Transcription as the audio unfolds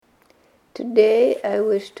Today I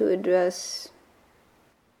wish to address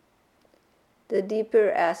the deeper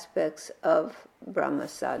aspects of Brahma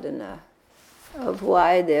sadhana, of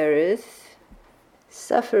why there is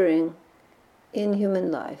suffering in human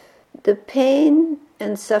life. The pain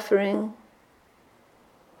and suffering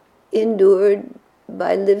endured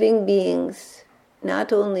by living beings,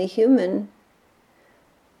 not only human,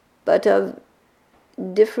 but of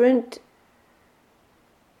different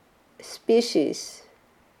species,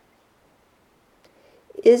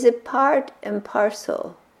 is a part and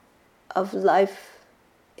parcel of life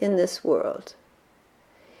in this world.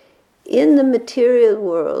 In the material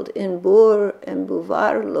world, in Bur and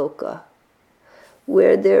Bhuvar Loka,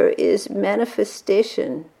 where there is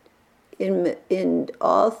manifestation in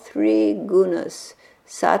all three gunas,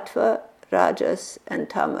 sattva, rajas, and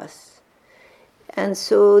tamas. And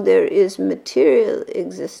so there is material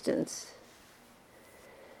existence.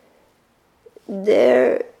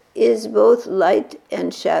 There is both light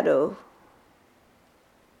and shadow,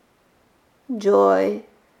 joy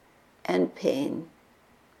and pain.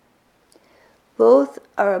 Both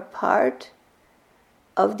are a part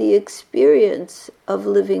of the experience of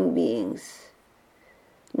living beings.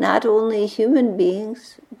 Not only human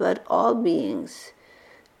beings, but all beings.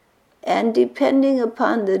 And depending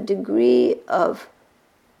upon the degree of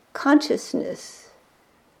consciousness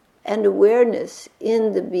and awareness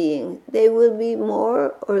in the being, they will be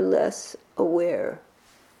more or less aware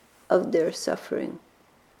of their suffering.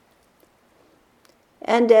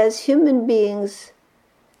 And as human beings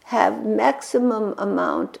have maximum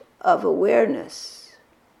amount of awareness,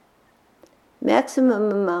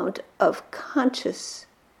 maximum amount of conscious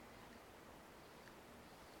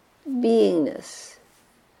beingness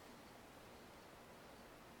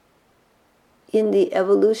in the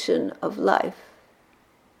evolution of life,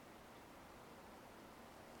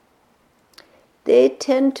 they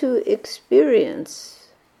tend to experience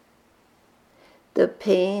the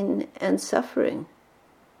pain and suffering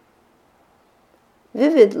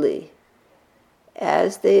vividly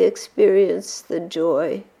as they experience the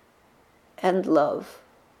joy and love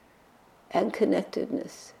and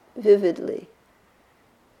connectedness vividly.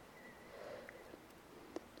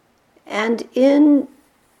 And in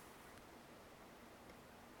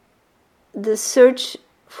the search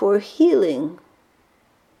for healing,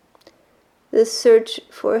 the search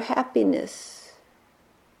for happiness,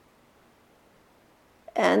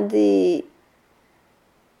 and the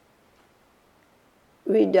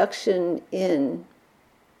reduction in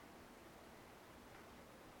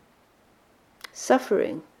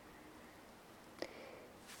suffering,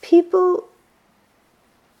 people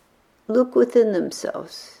look within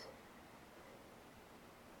themselves,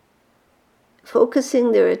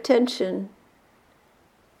 focusing their attention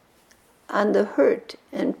on the hurt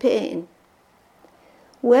and pain.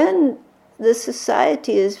 When the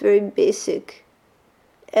society is very basic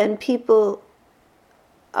and people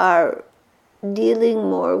are dealing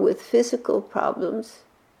more with physical problems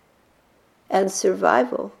and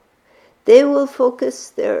survival, they will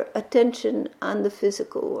focus their attention on the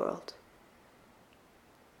physical world.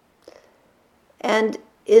 And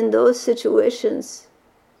in those situations,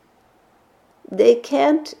 they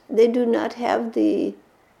do not have the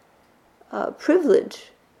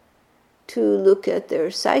privilege to look at their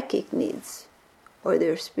psychic needs or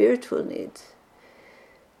their spiritual needs.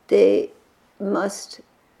 They must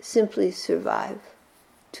simply survive,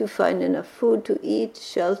 to find enough food to eat,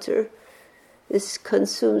 shelter. This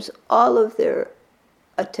consumes all of their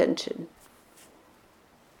attention.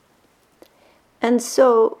 And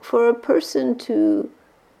so for a person to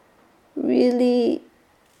really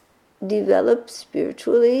develop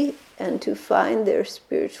spiritually and to find their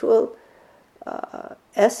spiritual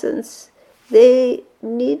essence, they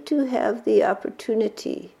need to have the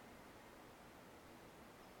opportunity,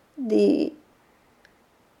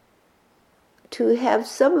 to have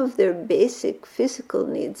some of their basic physical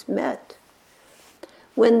needs met.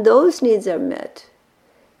 When those needs are met,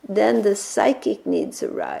 then the psychic needs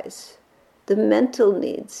arise, the mental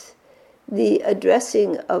needs, the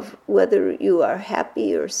addressing of whether you are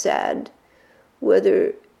happy or sad,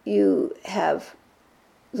 whether you have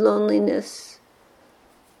loneliness,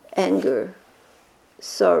 anger,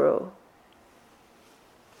 sorrow.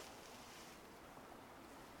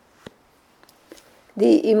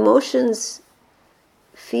 The emotions,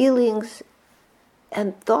 feelings,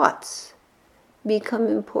 and thoughts become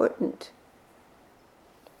important.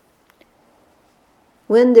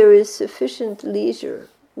 When there is sufficient leisure,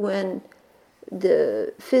 when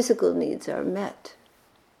the physical needs are met,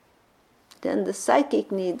 then the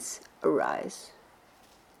psychic needs arise.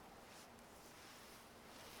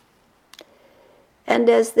 And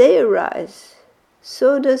as they arise,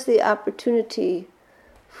 so does the opportunity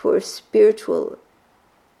for spiritual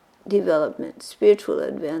development, spiritual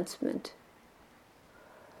advancement.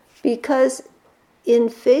 Because in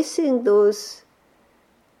facing those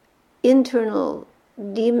internal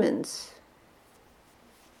demons,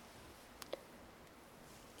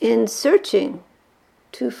 in searching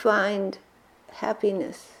to find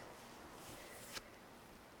happiness,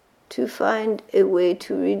 to find a way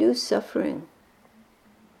to reduce suffering,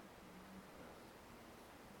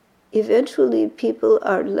 eventually people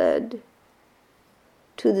are led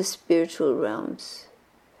to the spiritual realms.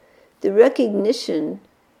 The recognition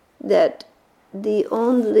that the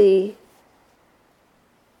only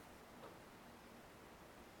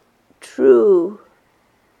true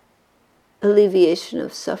alleviation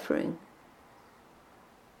of suffering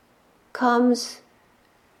comes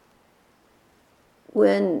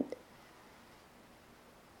when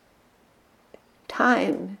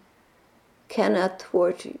time cannot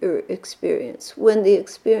thwart your experience, when the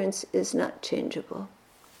experience is not changeable.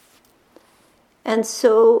 And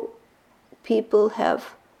so people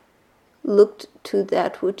have looked to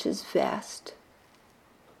that which is vast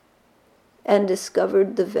and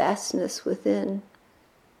discovered the vastness within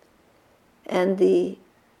and the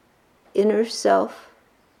inner self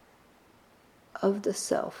of the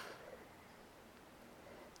self,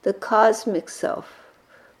 the cosmic self,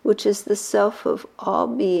 which is the self of all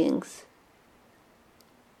beings.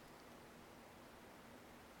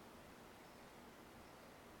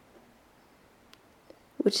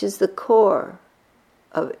 Which is the core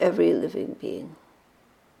of every living being.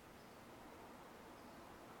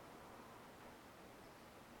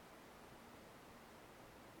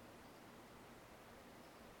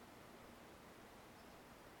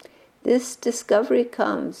 This discovery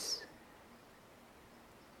comes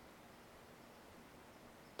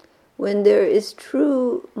when there is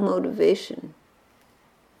true motivation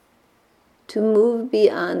to move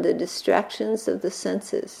beyond the distractions of the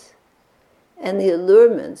senses and the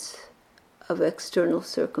allurements of external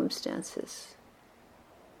circumstances.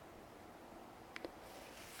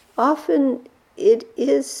 Often it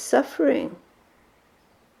is suffering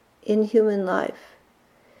in human life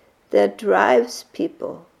that drives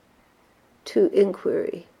people to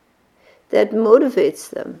inquiry, that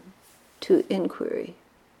motivates them to inquiry,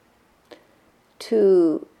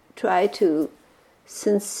 to try to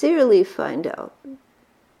sincerely find out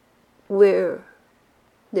where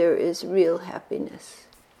there is real happiness.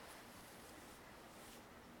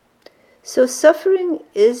 So suffering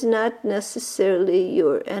is not necessarily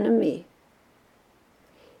your enemy.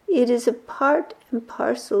 It is a part and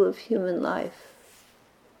parcel of human life.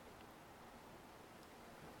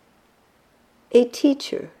 A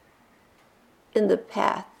teacher in the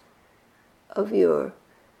path of your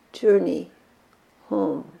journey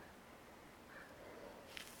home.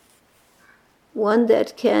 One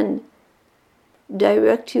that can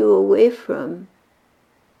direct you away from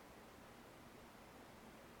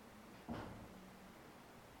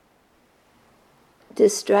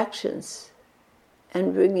distractions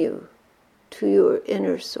and bring you to your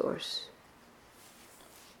inner source.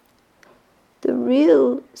 The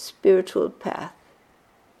real spiritual path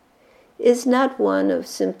is not one of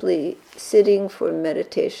simply sitting for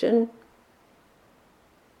meditation,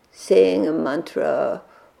 saying a mantra,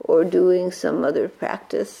 or doing some other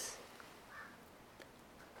practice,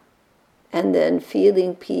 and then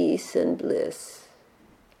feeling peace and bliss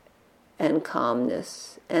and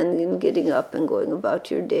calmness, and then getting up and going about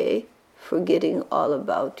your day, forgetting all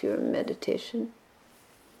about your meditation.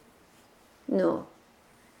 No.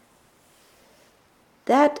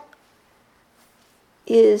 That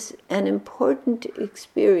is an important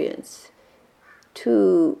experience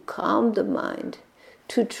to calm the mind,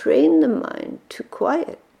 to train the mind to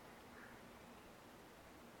quiet,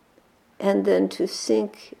 and then to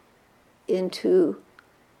sink into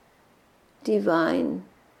divine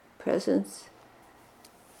presence.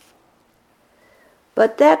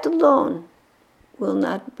 But that alone will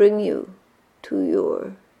not bring you to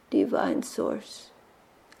your divine source.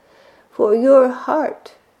 For your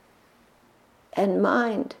heart and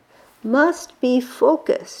mind must be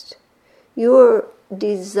focused. Your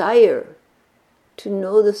desire to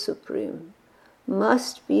know the Supreme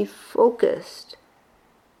must be focused.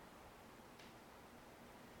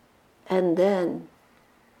 And then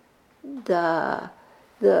the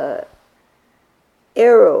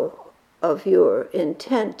arrow of your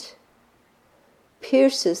intent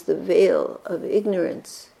pierces the veil of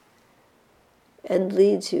ignorance and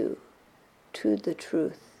leads you to the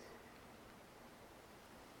truth.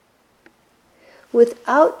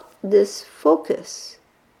 Without this focus,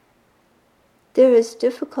 there is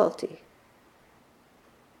difficulty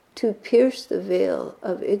to pierce the veil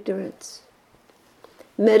of ignorance.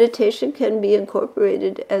 Meditation can be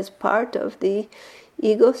incorporated as part of the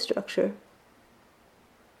ego structure.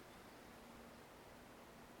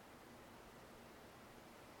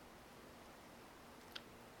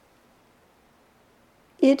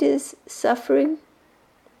 It is suffering.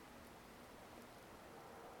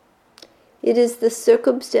 It is the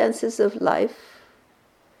circumstances of life,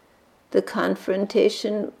 the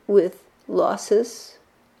confrontation with losses,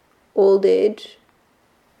 old age,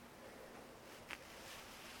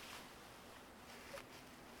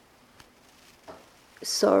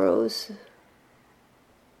 sorrows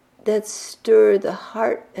that stir the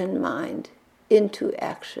heart and mind into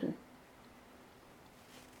action.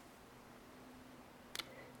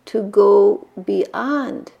 To go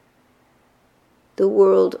beyond the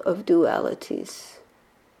world of dualities,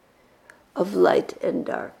 of light and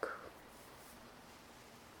dark,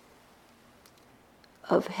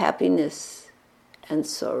 of happiness and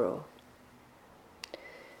sorrow.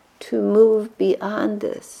 To move beyond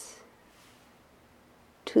this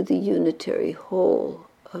to the unitary whole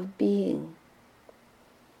of being.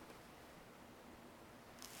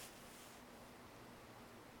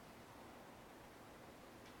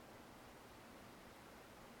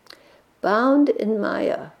 Bound in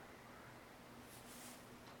Maya,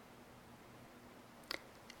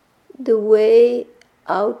 the way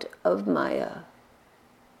out of Maya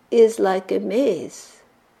is like a maze.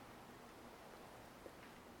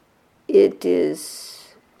 It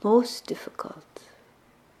is most difficult.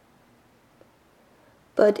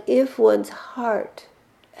 But if one's heart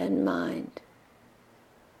and mind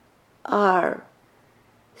are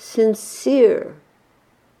sincere,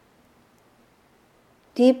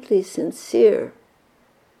 deeply sincere,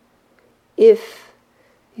 if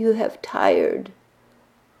you have tired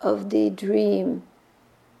of the dream,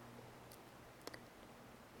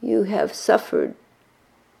 you have suffered,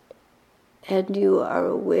 and you are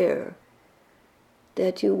aware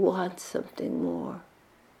that you want something more,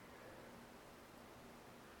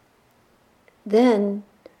 then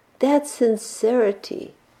that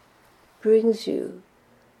sincerity brings you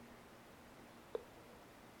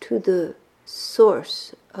to the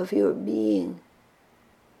source of your being,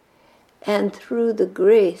 and through the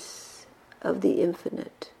grace of the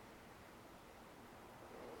infinite,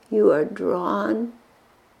 you are drawn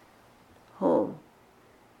home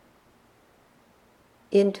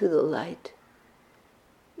into the light,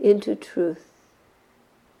 into truth,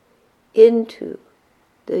 into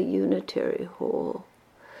the unitary whole,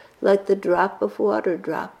 like the drop of water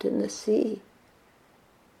dropped in the sea.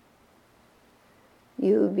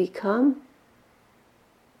 You become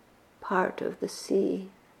part of the sea,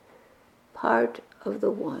 part of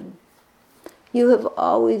the one. You have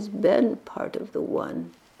always been part of the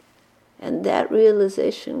one, and that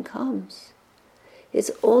realization comes.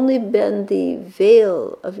 It's only been the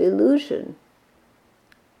veil of illusion,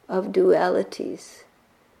 of dualities,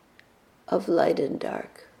 of light and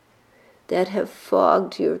dark, that have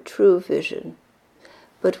fogged your true vision.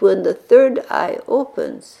 But when the third eye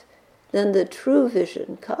opens, then the true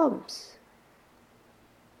vision comes.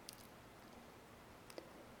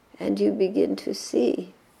 And you begin to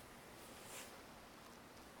see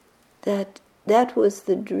that that was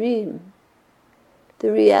the dream.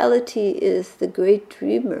 The reality is the great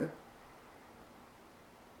dreamer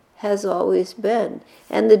has always been.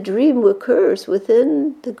 And the dream occurs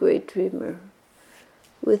within the great dreamer,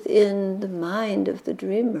 within the mind of the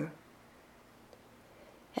dreamer.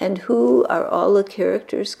 And who are all the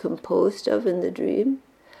characters composed of in the dream?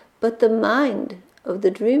 But the mind of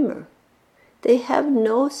the dreamer. They have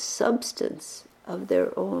no substance of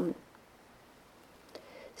their own.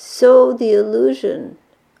 So the illusion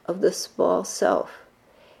of the small self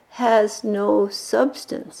has no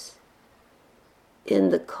substance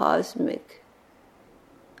in the cosmic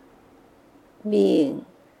being.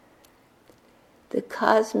 The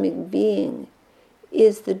cosmic being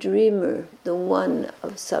is the dreamer, the one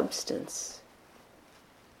of substance.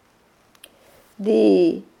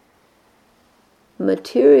 The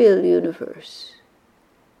material universe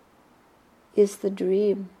is the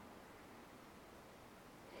dream.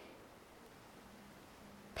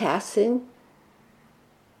 Passing,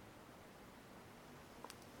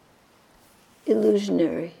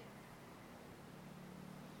 illusionary.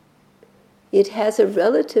 It has a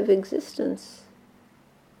relative existence.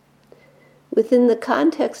 Within the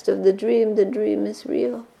context of the dream is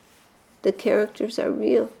real. The characters are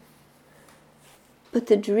real. But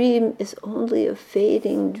the dream is only a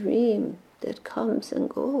fading dream that comes and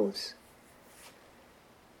goes.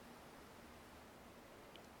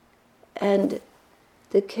 and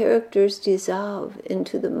the characters dissolve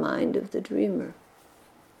into the mind of the dreamer.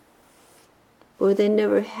 Or they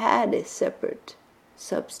never had a separate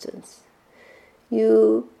substance.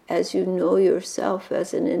 You, as you know yourself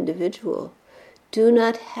as an individual, do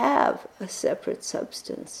not have a separate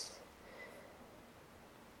substance.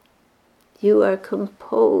 You are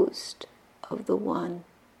composed of the one.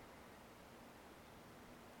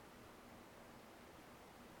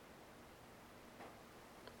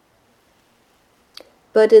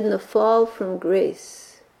 But in the fall from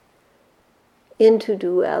grace into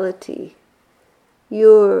duality,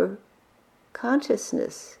 your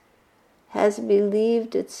consciousness has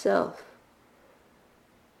believed itself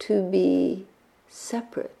to be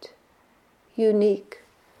separate, unique,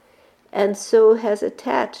 and so has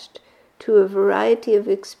attached to a variety of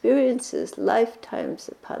experiences, lifetimes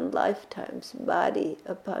upon lifetimes, body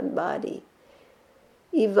upon body,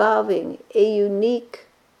 evolving a unique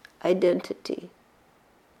identity.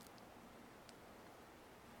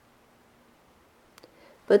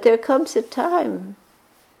 But there comes a time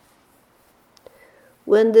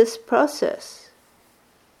when this process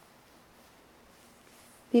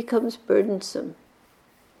becomes burdensome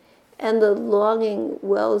and the longing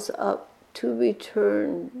wells up to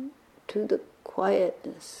return to the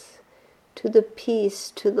quietness, to the peace,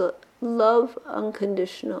 to the love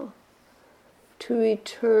unconditional, to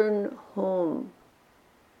return home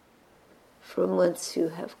from whence you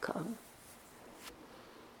have come.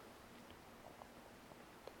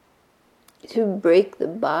 To break the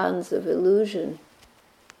bonds of illusion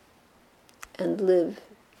and live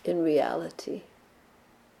in reality.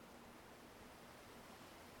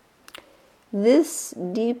 This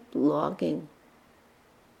deep longing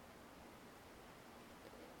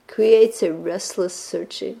creates a restless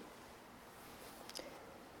searching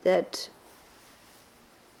that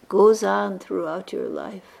goes on throughout your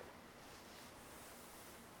life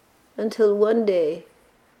until one day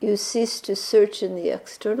you cease to search in the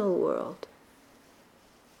external world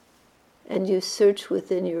and you search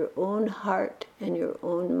within your own heart and your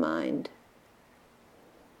own mind.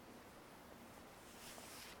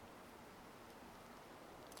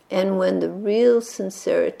 And when the real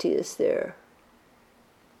sincerity is there,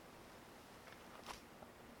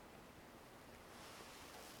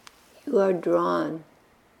 you are drawn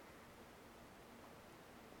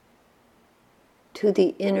to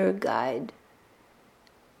the inner guide,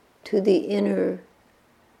 to the inner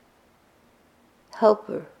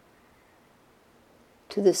helper,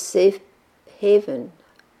 to the safe haven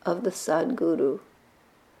of the Sadguru,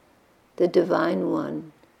 the Divine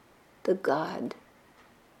One, the God,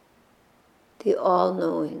 the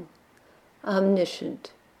all-knowing,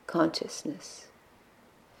 omniscient consciousness.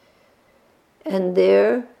 And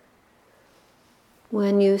there,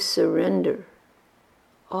 when you surrender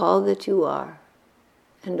all that you are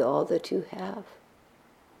and all that you have,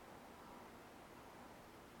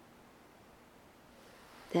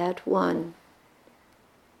 that one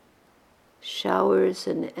showers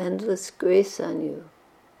an endless grace on you.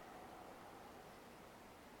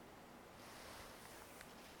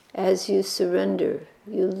 As you surrender,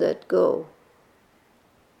 you let go.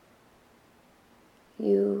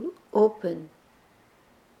 You open.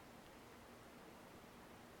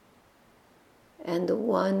 And the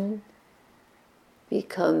one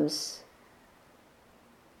becomes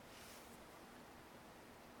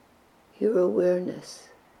your awareness.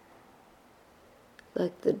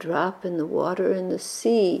 Like the drop in the water in the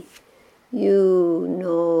sea, you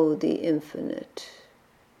know the infinite.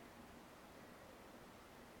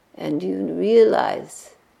 And you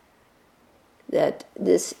realize that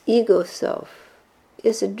this ego self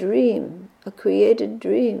is a dream, a created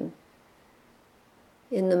dream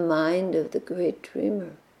in the mind of the great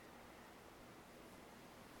dreamer.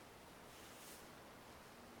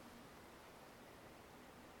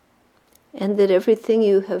 And that everything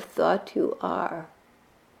you have thought you are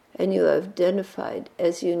and you have identified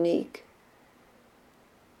as unique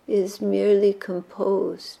is merely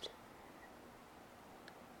composed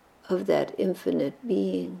of that infinite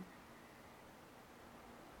being.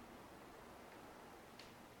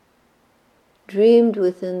 Dreamed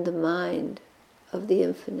within the mind of the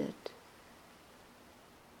infinite.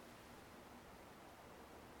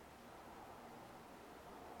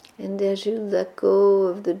 And as you let go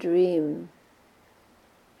of the dream,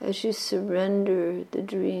 as you surrender the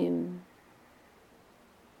dream,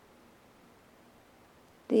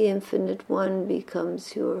 the infinite one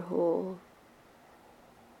becomes your whole,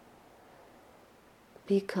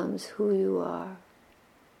 becomes who you are.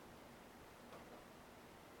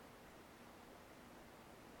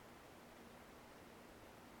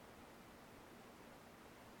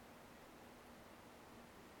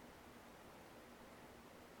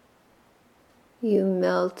 You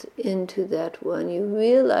melt into that one. You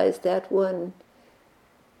realize that one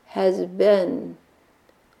has been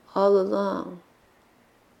all along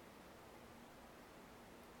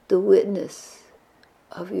the witness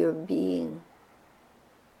of your being,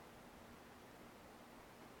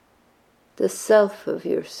 the self of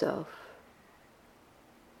yourself,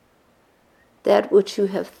 that which you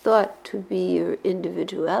have thought to be your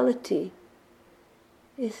individuality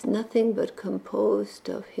is nothing but composed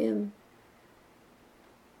of Him.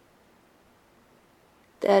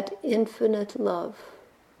 That infinite love,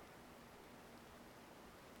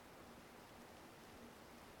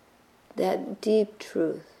 that deep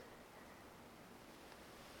truth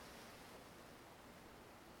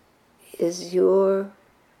is your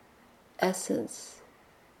essence,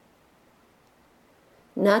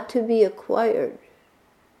 not to be acquired,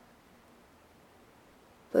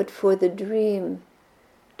 but for the dream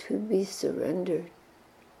to be surrendered.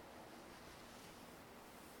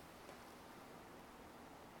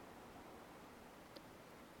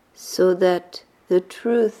 So that the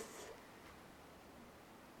truth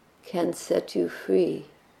can set you free.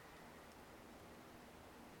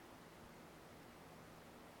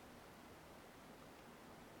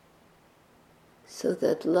 So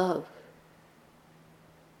that love,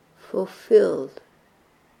 fulfilled,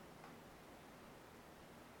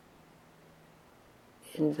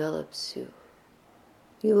 envelops you.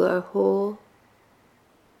 You are whole,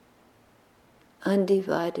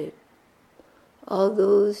 undivided. All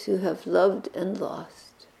those you have loved and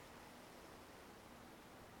lost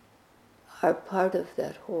are part of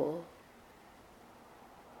that whole.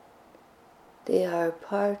 They are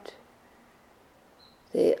part,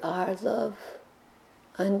 they are love,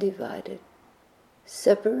 undivided.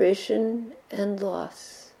 Separation and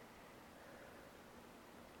loss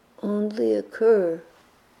only occur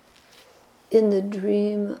in the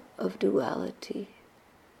dream of duality.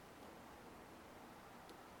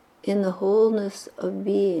 In the wholeness of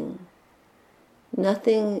being,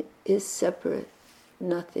 nothing is separate,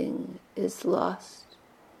 nothing is lost,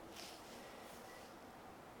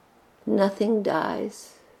 nothing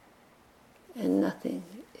dies, and nothing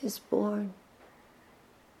is born.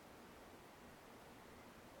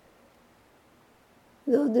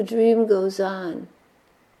 Though the dream goes on,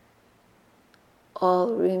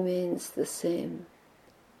 all remains the same,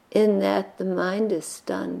 in that the mind is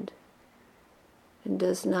stunned and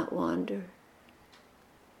does not wander.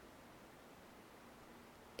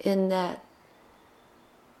 In that,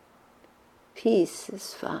 peace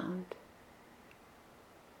is found.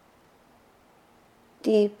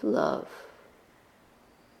 Deep love,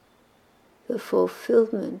 the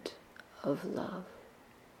fulfillment of love.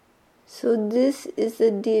 So this is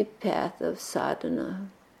the deep path of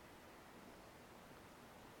sadhana.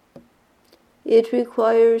 It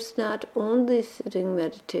requires not only sitting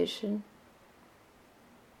meditation,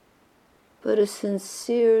 but a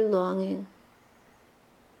sincere longing,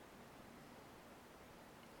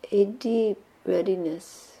 a deep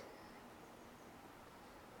readiness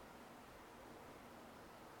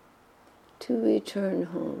to return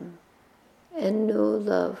home and know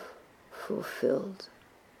love fulfilled.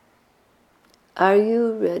 Are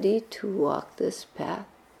you ready to walk this path?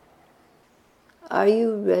 Are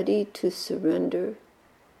you ready to surrender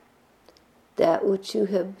that which you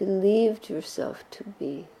have believed yourself to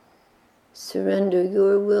be? Surrender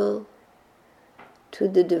your will to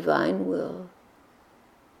the divine will,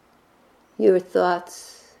 your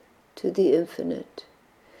thoughts to the infinite,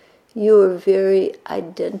 your very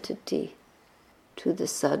identity to the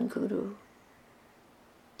Sadguru,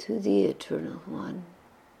 to the Eternal One.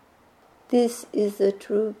 This is the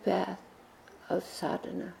true path of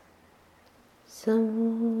sadhana.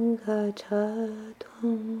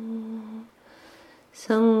 Sanghachatam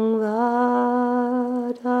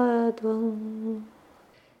Sangvadadvam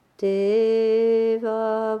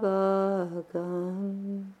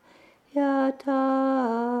Devabhagam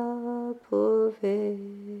Yata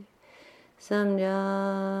Purve Samjnana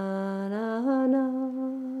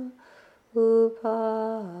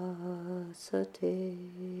Upasate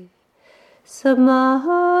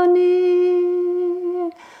Samahani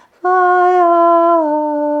Vayakuti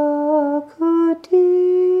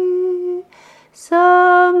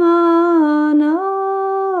Samana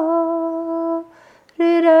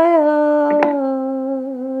Hridaya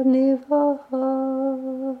Nivaha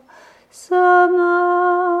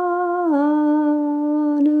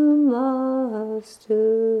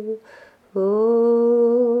Samanumastu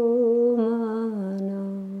Omano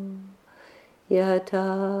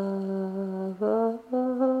Yatava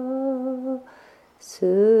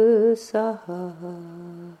Susaha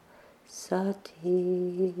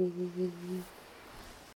Sati.